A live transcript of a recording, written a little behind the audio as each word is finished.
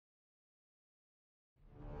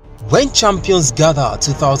When Champions Gather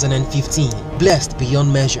 2015, blessed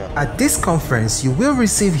beyond measure. At this conference, you will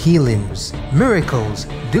receive healings, miracles,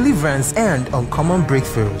 deliverance, and uncommon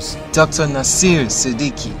breakthroughs. Dr. Nasir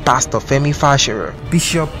Siddiki, Pastor Femi Fashirer,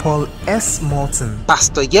 Bishop Paul S. Morton,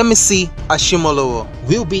 Pastor Yemisi Ashimolowo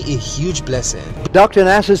will be a huge blessing. Dr.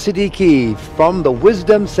 Nasir Siddiki from the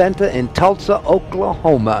Wisdom Center in Tulsa,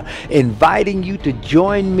 Oklahoma, inviting you to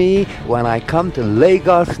join me when I come to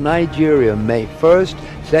Lagos, Nigeria, May 1st,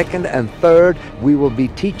 2nd, and 3rd. We will be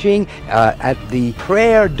teaching at the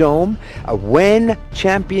Prayer Dome, When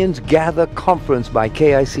Champions Gather Conference by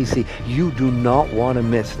KICC. You do not want to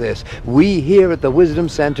miss this. We here at the Wisdom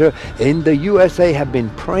Center in the USA have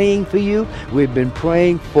been praying for you. We've been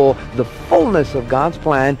praying for the fullness of God's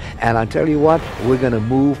plan, and I tell you what, we're going to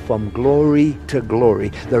move from glory to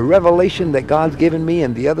glory. The revelation that God's given me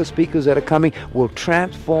and the other speakers that are coming will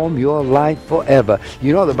transform your life forever.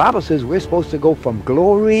 You know, the Bible says we're supposed to go from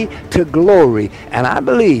glory to glory, and I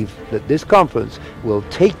believe that this conference will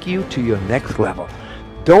take you to your next level.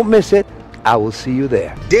 Don't miss it. I will see you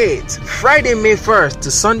there. Date: Friday, May 1st to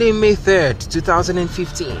Sunday, May 3rd,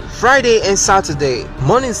 2015. Friday and Saturday,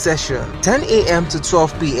 morning session 10 a.m. to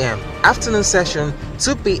 12 p.m. Afternoon session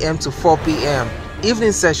 2 p.m. to 4 p.m.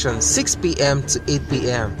 Evening session 6 p.m. to 8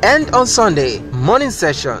 p.m. And on Sunday, morning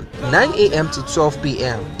session 9 a.m. to 12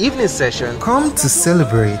 p.m. Evening session. Come to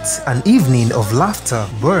celebrate an evening of laughter,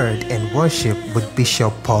 word, and worship with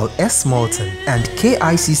Bishop Paul S. Morton and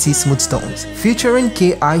KICC Smoothstones, featuring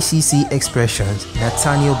KICC Expressions,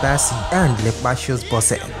 Nathaniel Bassi, and Lepashos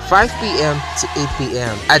Bosse. 5 p.m. to 8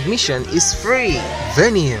 p.m. Admission is free.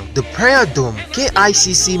 Venue: the Prayer Dome,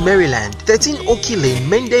 KICC Maryland, 13 Oki Lane,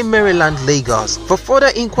 Mende, Maryland, Lagos. For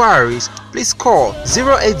further inquiries, please call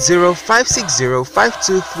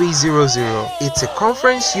 080-560-52300. It's a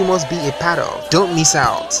conference you must be a part of. Don't miss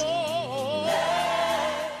out.